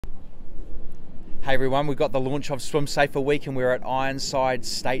Hey everyone, we've got the launch of Swim Safer Week and we're at Ironside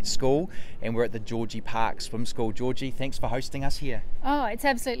State School and we're at the Georgie Parks Swim School. Georgie, thanks for hosting us here. Oh, it's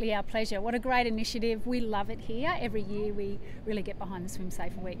absolutely our pleasure. What a great initiative. We love it here. Every year we really get behind the Swim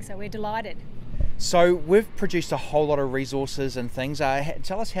Safer Week, so we're delighted. So we've produced a whole lot of resources and things.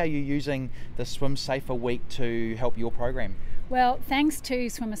 Tell us how you're using the Swim Safer Week to help your program. Well, thanks to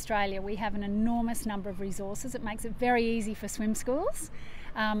Swim Australia, we have an enormous number of resources. It makes it very easy for swim schools.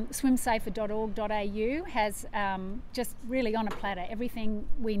 Swimsafer.org.au has just really on a platter everything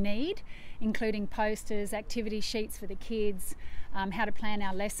we need, including posters, activity sheets for the kids, how to plan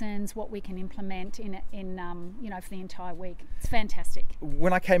our lessons, what we can implement in for the entire week. It's fantastic.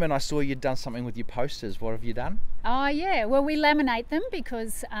 When I came in, I saw you'd done something with your posters. What have you done? Oh yeah, well we laminate them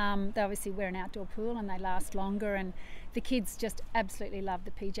because they obviously we're an outdoor pool and they last longer, and the kids just absolutely love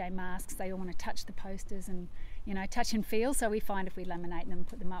the PJ masks. They all want to touch the posters and touch and feel, so we find if we laminate them and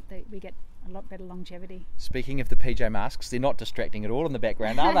put them up that we get a lot better longevity. Speaking of the PJ masks, they're not distracting at all in the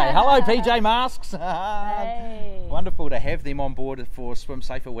background, are they? Hello PJ masks! Hey. Wonderful to have them on board for Swim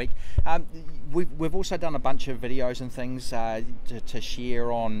Safer Week. We've also done a bunch of videos and things to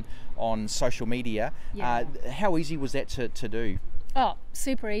share on social media. Yeah. How easy was that to do? Oh,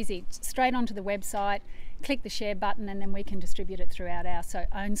 super easy. Straight onto the website, click the share button, and then we can distribute it throughout our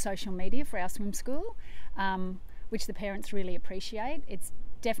own social media for our swim school, which the parents really appreciate. It's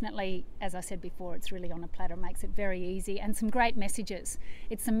definitely, as I said before, it's really on a platter. It makes it very easy, and some great messages.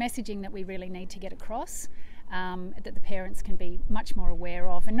 It's some messaging that we really need to get across, that the parents can be much more aware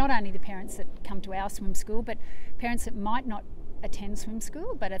of, and not only the parents that come to our swim school, but parents that might not attend swim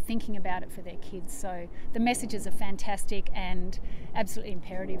school but are thinking about it for their kids. So the messages are fantastic and absolutely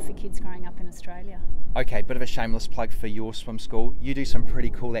imperative for kids growing up in Australia. Okay, bit of a shameless plug for your swim school. You do some pretty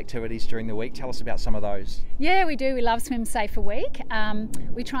cool activities during the week. Tell us about some of those. Yeah, we do. We love Swim Safer Week.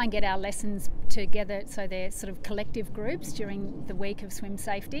 We try and get our lessons together so they're sort of collective groups during the week of swim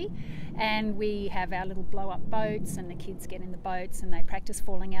safety, and we have our little blow up boats and the kids get in the boats and they practice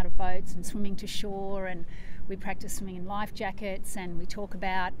falling out of boats and swimming to shore, and we practice swimming in life jackets, and we talk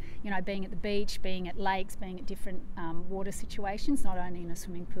about being at the beach, being at lakes, being at different water situations, not only in a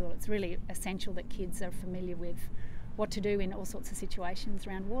swimming pool. It's really essential that kids are familiar with what to do in all sorts of situations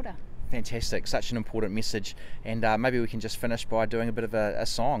around water. Fantastic, such an important message. And maybe we can just finish by doing a bit of a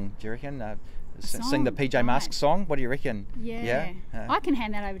song, do you reckon? Sing the PJ Masks song. What do you reckon? Yeah. I can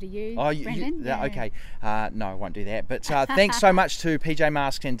hand that over to you, Brendan. Yeah. Okay. No, I won't do that. But thanks so much to PJ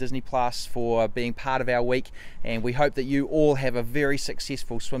Masks and Disney Plus for being part of our week. And we hope that you all have a very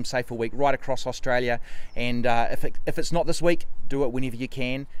successful Swim Safer Week right across Australia. And if it's not this week, do it whenever you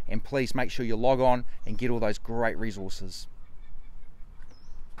can. And please make sure you log on and get all those great resources.